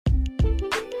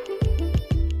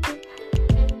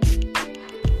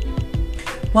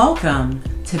Welcome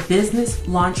to Business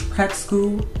Launch Prep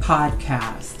School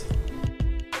podcast.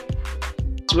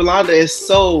 Rolanda is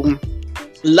so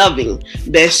loving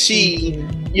that she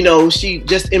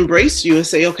just embraced you and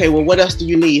say, okay, well, what else do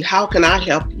you need? How can I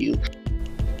help you?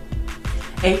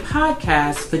 A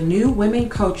podcast for new women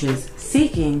coaches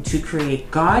seeking to create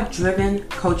God-driven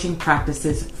coaching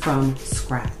practices from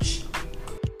scratch.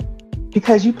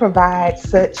 Because you provide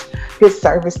such good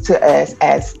service to us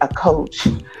as a coach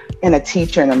and a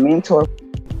teacher and a mentor.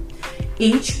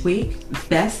 Each week,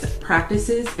 best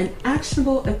practices and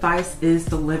actionable advice is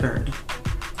delivered.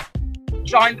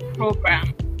 Join the program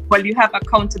where you have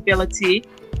accountability.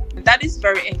 That is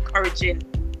very encouraging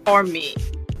for me.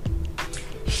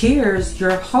 Here's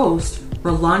your host,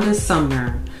 Rolanda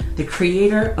Sumner, the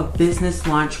creator of Business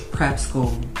Launch Prep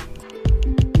School.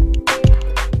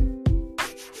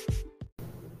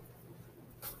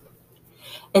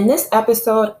 In this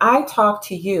episode, I talk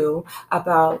to you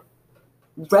about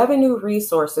revenue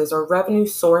resources or revenue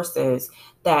sources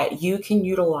that you can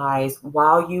utilize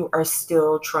while you are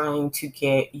still trying to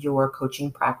get your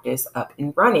coaching practice up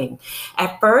and running.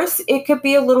 At first, it could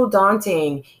be a little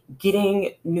daunting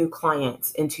getting new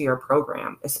clients into your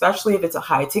program, especially if it's a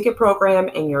high ticket program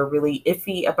and you're really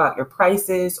iffy about your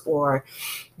prices or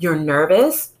you're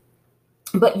nervous.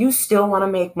 But you still want to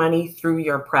make money through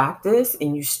your practice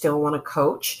and you still want to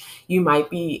coach. You might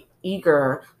be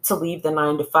eager to leave the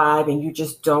 9-to-5 and you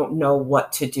just don't know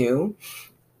what to do.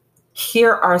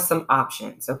 Here are some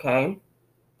options, okay?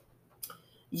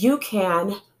 You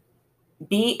can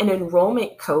be an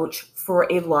enrollment coach for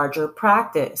a larger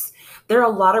practice. There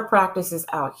are a lot of practices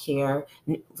out here,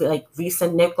 like Lisa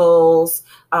Nichols,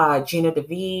 Gina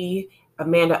DeVee,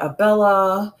 Amanda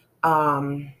Abella,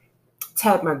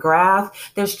 Ted McGrath.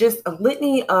 There's just a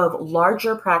litany of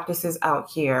larger practices out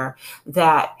here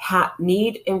that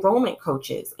need enrollment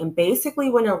coaches. And basically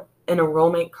what an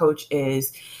enrollment coach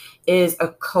is a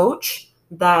coach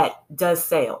that does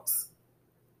sales.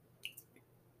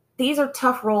 These are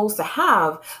tough roles to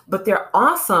have, but they're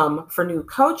awesome for new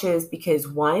coaches because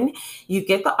one, you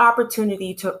get the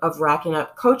opportunity of racking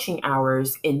up coaching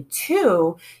hours, and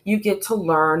two, you get to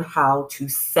learn how to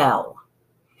sell.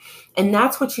 And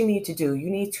that's what you need to do. You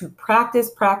need to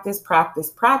practice on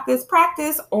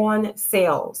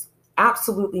sales.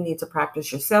 Absolutely need to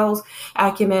practice your sales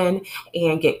acumen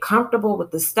and get comfortable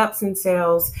with the steps in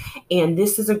sales. And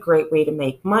this is a great way to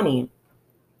make money.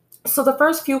 So the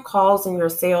first few calls in your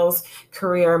sales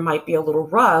career might be a little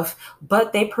rough,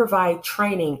 but they provide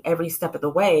training every step of the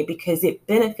way because it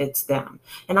benefits them.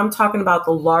 And I'm talking about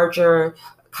the larger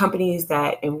companies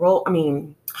that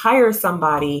hire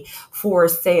somebody for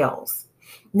sales.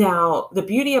 Now, the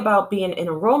beauty about being an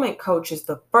enrollment coach is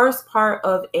the first part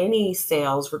of any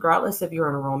sales, regardless if you're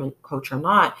an enrollment coach or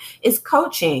not, is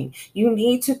coaching. You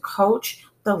need to coach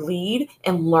the lead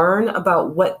and learn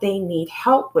about what they need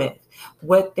help with,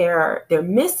 what they're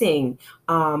missing,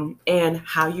 and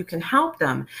how you can help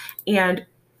them. And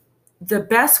the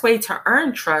best way to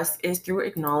earn trust is through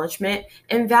acknowledgement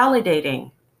and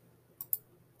validating.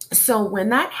 So when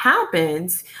that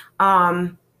happens,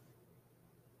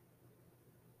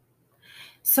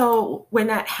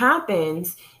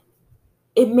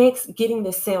 it makes getting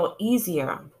the sale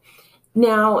easier.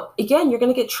 Now, again, you're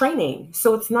going to get training.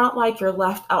 So it's not like you're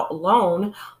left out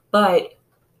alone, but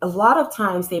a lot of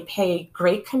times they pay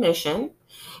great commission.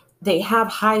 They have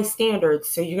high standards,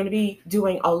 so you're going to be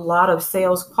doing a lot of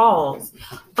sales calls,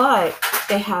 but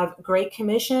they have great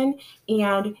commission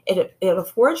and it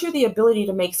affords you the ability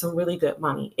to make some really good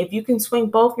money. If you can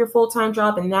swing both your full-time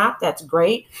job and that's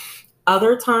great.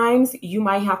 Other times you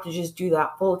might have to just do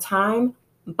that full-time,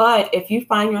 but if you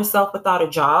find yourself without a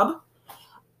job,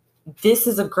 this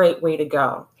is a great way to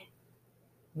go.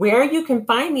 Where you can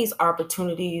find these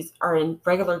opportunities are in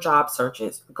regular job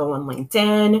searches. Go on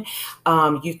LinkedIn.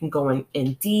 You can go in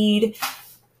Indeed.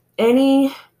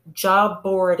 Any job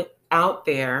board out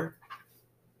there,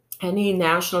 any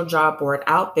national job board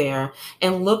out there,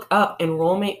 and look up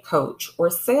enrollment coach or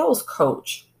sales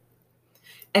coach.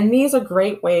 And these are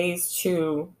great ways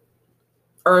to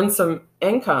earn some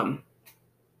income.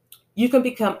 You can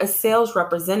become a sales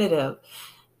representative.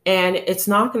 And it's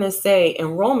not going to say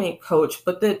enrollment coach,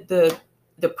 but the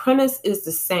premise is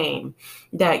the same,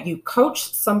 that you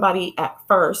coach somebody at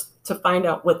first to find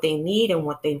out what they need and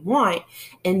what they want,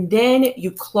 and then you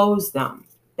close them.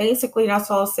 Basically, that's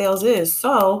all sales is.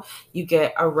 So you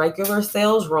get a regular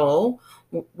sales role,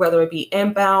 whether it be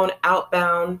inbound,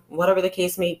 outbound, whatever the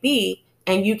case may be,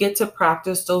 and you get to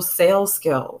practice those sales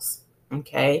skills.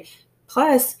 Okay.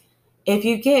 Plus, if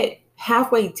you get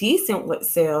halfway decent with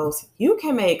sales, you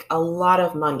can make a lot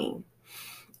of money.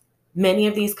 Many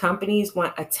of these companies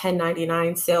want a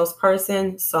 1099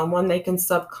 salesperson, someone they can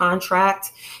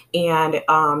subcontract, and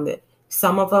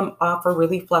some of them offer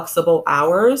really flexible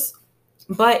hours,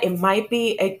 but it might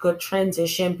be a good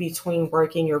transition between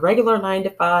working your regular 9 to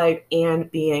 5 and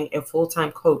being a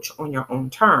full-time coach on your own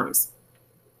terms.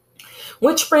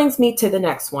 Which brings me to the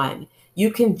next one.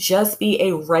 You can just be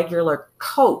a regular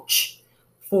coach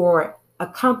for a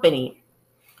company.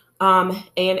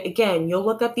 And again, you'll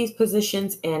look up these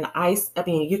positions in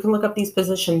you can look up these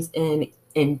positions in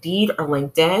Indeed or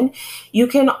LinkedIn. You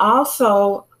can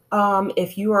also,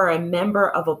 if you are a member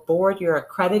of a board, you're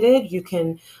accredited, you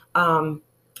can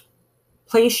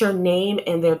place your name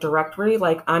in their directory.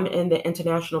 Like I'm in the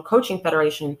International Coaching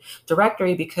Federation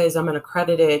directory because I'm an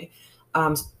accredited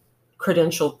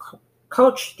credential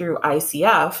coach through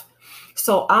ICF.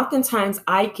 So oftentimes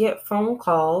I get phone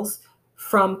calls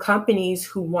from companies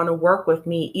who want to work with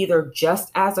me either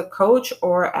just as a coach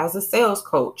or as a sales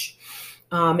coach.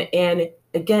 And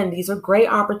again, these are great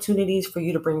opportunities for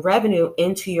you to bring revenue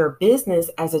into your business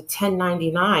as a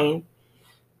 1099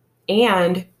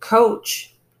 and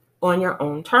coach on your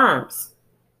own terms.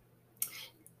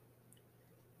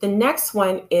 The next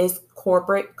one is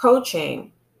corporate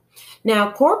coaching.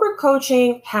 Now, corporate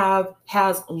coaching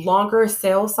has longer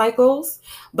sales cycles,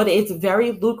 but it's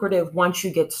very lucrative once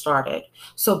you get started.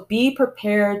 So be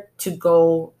prepared to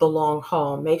go the long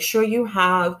haul. Make sure you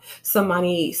have some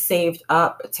money saved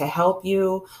up to help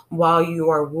you while you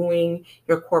are wooing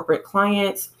your corporate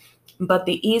clients. But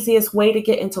the easiest way to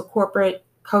get into corporate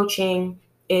coaching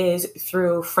is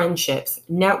through friendships,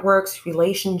 networks,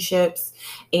 relationships,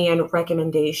 and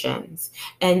recommendations.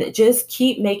 And just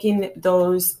keep making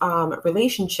those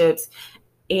relationships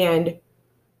and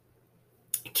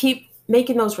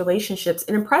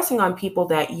impressing on people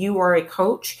that you are a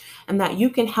coach and that you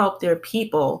can help their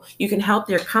people, you can help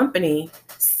their company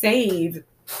save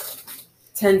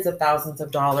tens of thousands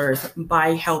of dollars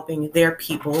by helping their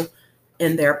people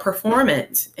in their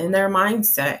performance, in their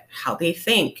mindset, how they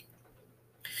think.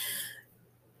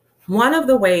 One of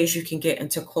the ways you can get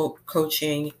into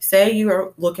coaching, say you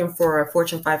are looking for a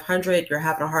Fortune 500, you're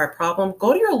having a hard problem,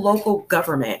 go to your local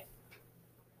government.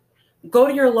 Go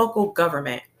to your local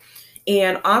government.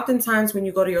 And oftentimes when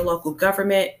you go to your local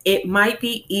government, it might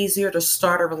be easier to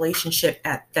start a relationship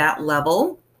at that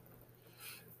level.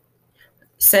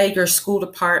 Say your school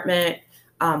department,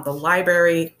 the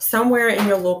library, somewhere in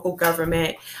your local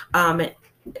government, on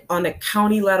the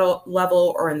county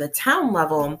level or in the town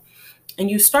level. And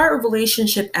you start a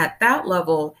relationship at that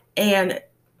level and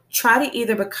try to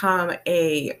either become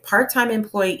a part-time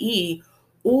employee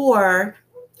or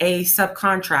a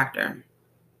subcontractor.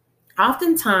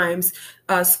 Oftentimes,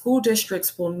 school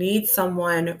districts will need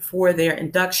someone for their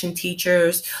induction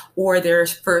teachers or their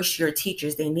first year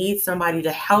teachers. They need somebody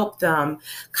to help them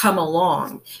come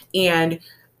along, and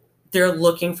they're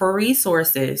looking for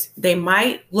resources. They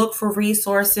might look for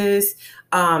resources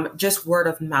just word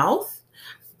of mouth.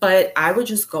 But I would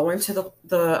just go into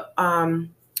the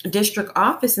district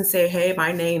office and say, hey,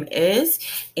 my name is,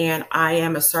 and I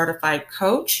am a certified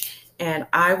coach, and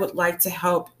I would like to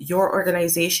help your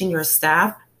organization, your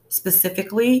staff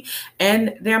specifically,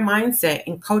 and their mindset,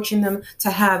 and coaching them to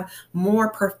have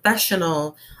more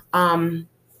professional,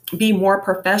 be more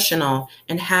professional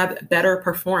and have better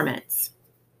performance.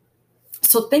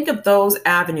 So think of those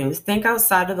avenues. Think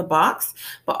outside of the box,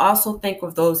 but also think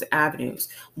of those avenues.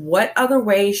 What other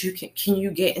ways can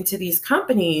you get into these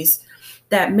companies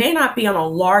that may not be on a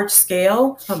large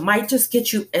scale, but might just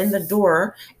get you in the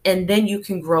door, and then you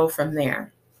can grow from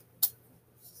there.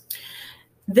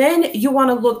 Then you want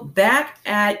to look back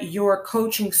at your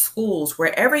coaching schools.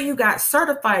 Wherever you got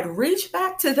certified, reach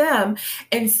back to them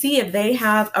and see if they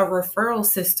have a referral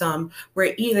system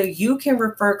where either you can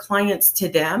refer clients to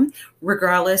them,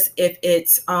 regardless if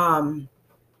it's,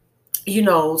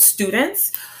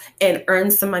 students, and earn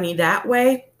some money that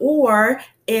way, or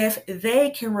if they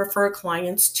can refer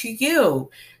clients to you.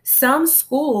 Some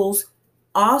schools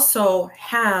also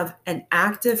have an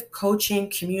active coaching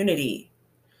community.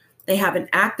 They have an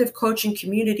active coaching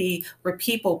community where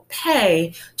people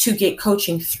pay to get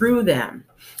coaching through them.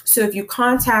 So if you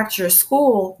contact your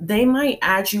school, they might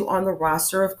add you on the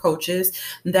roster of coaches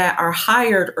that are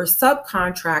hired or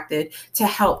subcontracted to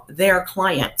help their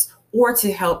clients or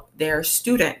to help their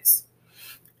students.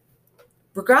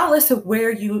 Regardless of where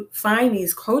you find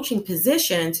these coaching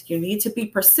positions, you need to be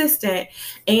persistent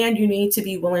and you need to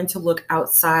be willing to look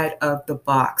outside of the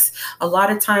box. A lot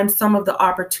of times, some of the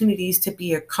opportunities to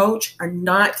be a coach are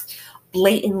not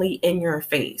blatantly in your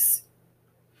face.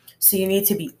 So you need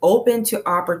to be open to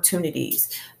opportunities.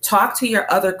 Talk to your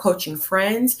other coaching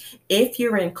friends. If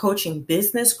you're in coaching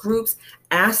business groups,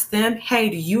 ask them, hey,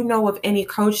 do you know of any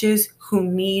coaches who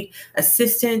need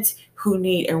assistance, who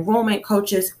need enrollment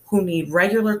coaches, who need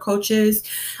regular coaches?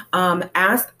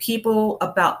 Ask people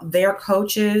about their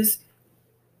coaches.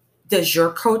 Does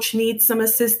your coach need some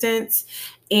assistance?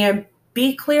 And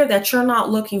be clear that you're not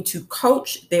looking to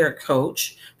coach their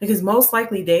coach, because most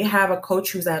likely they have a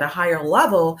coach who's at a higher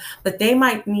level, but they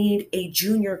might need a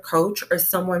junior coach or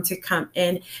someone to come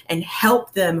in and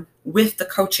help them with the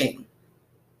coaching.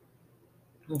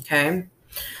 Okay.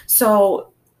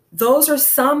 So those are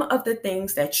some of the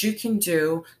things that you can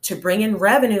do to bring in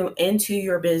revenue into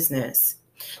your business.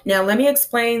 Now, let me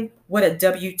explain what a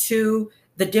W-2,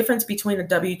 the difference between a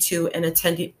W-2 and a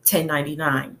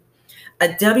 1099.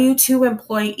 A W-2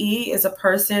 employee is a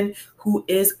person who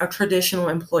is a traditional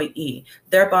employee.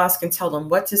 Their boss can tell them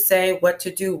what to say, what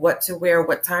to do, what to wear,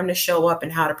 what time to show up,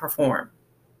 and how to perform.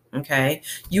 Okay.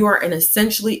 You are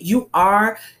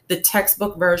the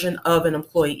textbook version of an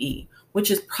employee, which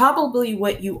is probably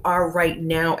what you are right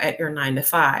now at your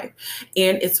 9-to-5,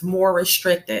 and it's more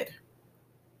restricted.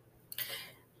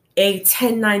 A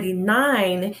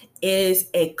 1099 is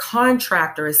a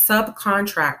contractor, a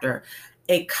subcontractor.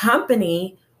 A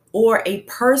company or a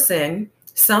person,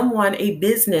 a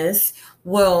business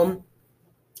will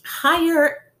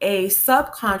hire a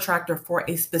subcontractor for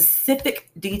a specific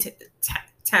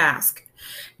task.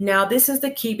 Now, this is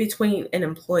the key between an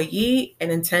employee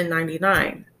and a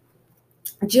 1099.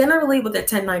 Generally, with a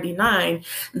 1099,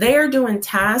 they are doing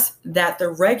tasks that the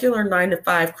regular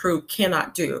 9-to-5 crew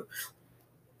cannot do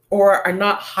or are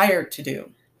not hired to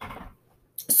do.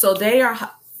 So they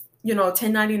are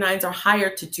 1099s are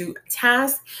hired to do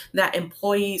tasks that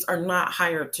employees are not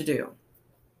hired to do.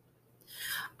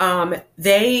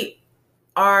 They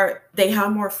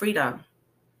have more freedom.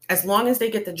 As long as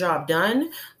they get the job done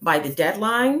by the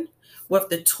deadline with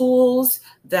the tools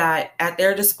that at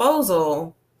their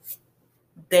disposal,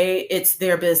 it's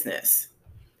their business.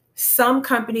 Some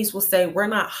companies will say, we're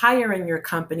not hiring your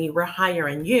company, we're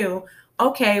hiring you.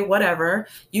 Okay, whatever.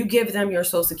 You give them your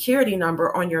social security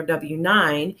number on your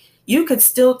W-9. You could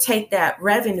still take that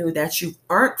revenue that you've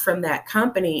earned from that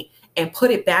company and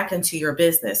put it back into your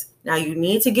business. Now, you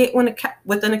need to get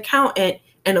with an accountant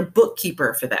and a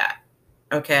bookkeeper for that.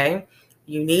 Okay.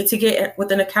 You need to get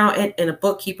with an accountant and a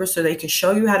bookkeeper so they can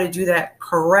show you how to do that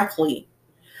correctly.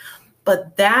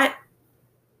 But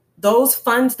those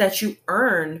funds that you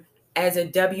earn as a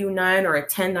W-9 or a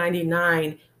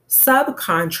 1099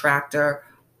 subcontractor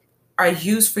are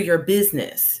used for your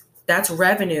business. That's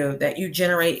revenue that you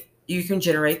can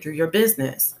generate through your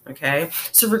business. Okay.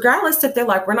 So regardless if they're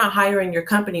like, we're not hiring your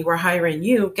company, we're hiring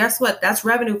you, guess what? That's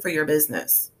revenue for your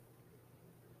business.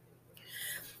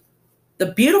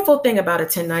 The beautiful thing about a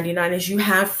 1099 is you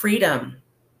have freedom.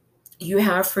 You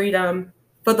have freedom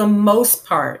for the most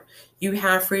part. You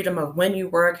have freedom of when you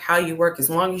work, how you work, as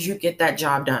long as you get that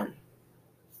job done.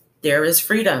 There is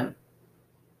freedom.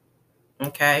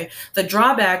 Okay. The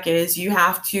drawback is you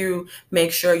have to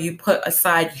make sure you put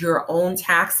aside your own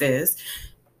taxes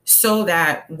so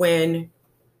that when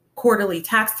quarterly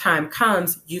tax time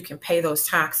comes, you can pay those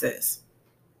taxes.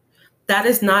 That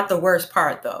is not the worst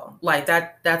part though. Like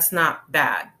that's not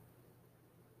bad.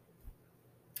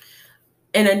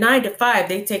 In a 9-to-5,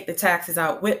 they take the taxes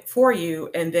out for you.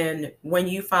 And then when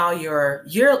you file your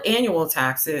annual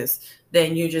taxes,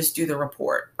 then you just do the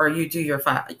report or you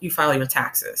file your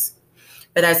taxes.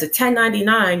 But as a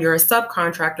 1099, you're a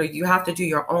subcontractor. You have to do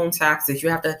your own taxes. You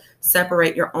have to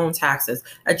separate your own taxes.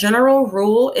 A general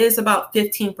rule is about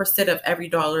 15% of every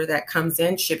dollar that comes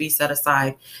in should be set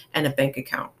aside in a bank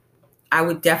account. I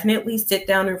would definitely sit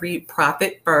down and read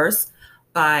Profit First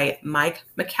by Mike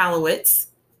Michalowicz,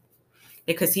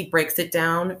 because he breaks it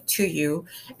down to you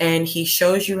and he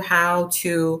shows you how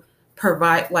to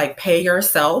pay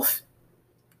yourself,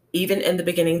 even in the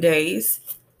beginning days.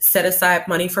 Set aside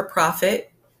money for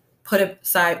profit, put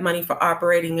aside money for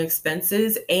operating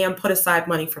expenses, and put aside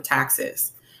money for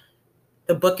taxes.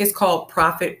 The book is called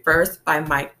Profit First by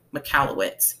Mike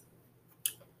Michalowicz.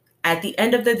 At the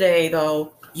end of the day,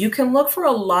 though, you can look for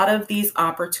a lot of these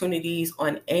opportunities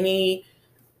on any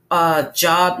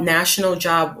national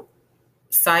job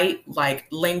site like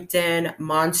LinkedIn,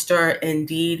 Monster,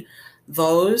 Indeed,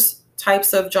 those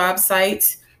types of job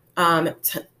sites.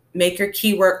 Make your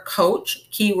keyword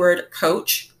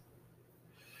coach.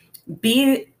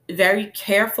 Be very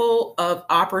careful of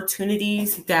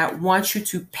opportunities that want you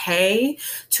to pay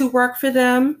to work for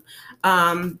them.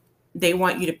 They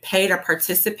want you to pay to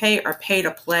participate or pay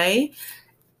to play.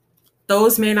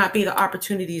 Those may not be the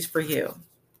opportunities for you.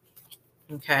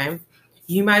 Okay.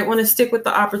 You might want to stick with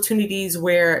the opportunities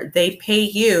where they pay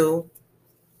you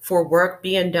for work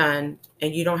being done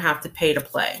and you don't have to pay to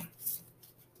play.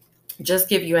 Just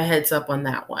give you a heads up on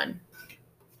that one.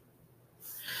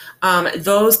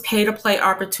 Those pay to play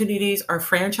opportunities are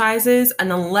franchises.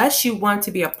 And unless you want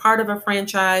to be a part of a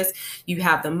franchise, you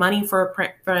have the money for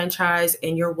a franchise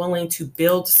and you're willing to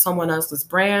build someone else's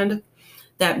brand,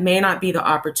 that may not be the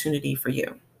opportunity for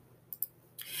you.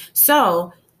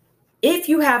 So if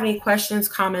you have any questions,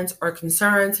 comments, or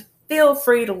concerns, feel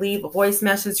free to leave a voice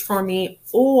message for me,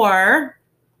 or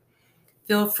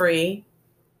feel free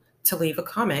to leave a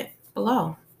comment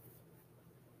below.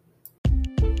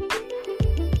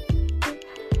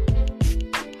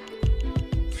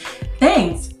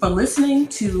 Thanks for listening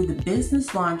to the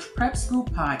Business Launch Prep School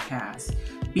podcast.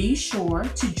 Be sure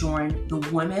to join the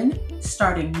Women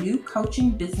Starting New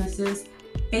Coaching Businesses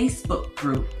Facebook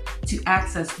group to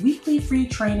access weekly free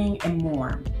training and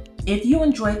more. If you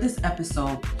enjoyed this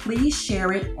episode, please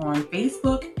share it on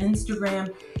Facebook,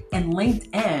 Instagram, and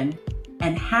LinkedIn,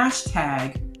 and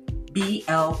hashtag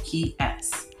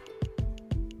BLPS.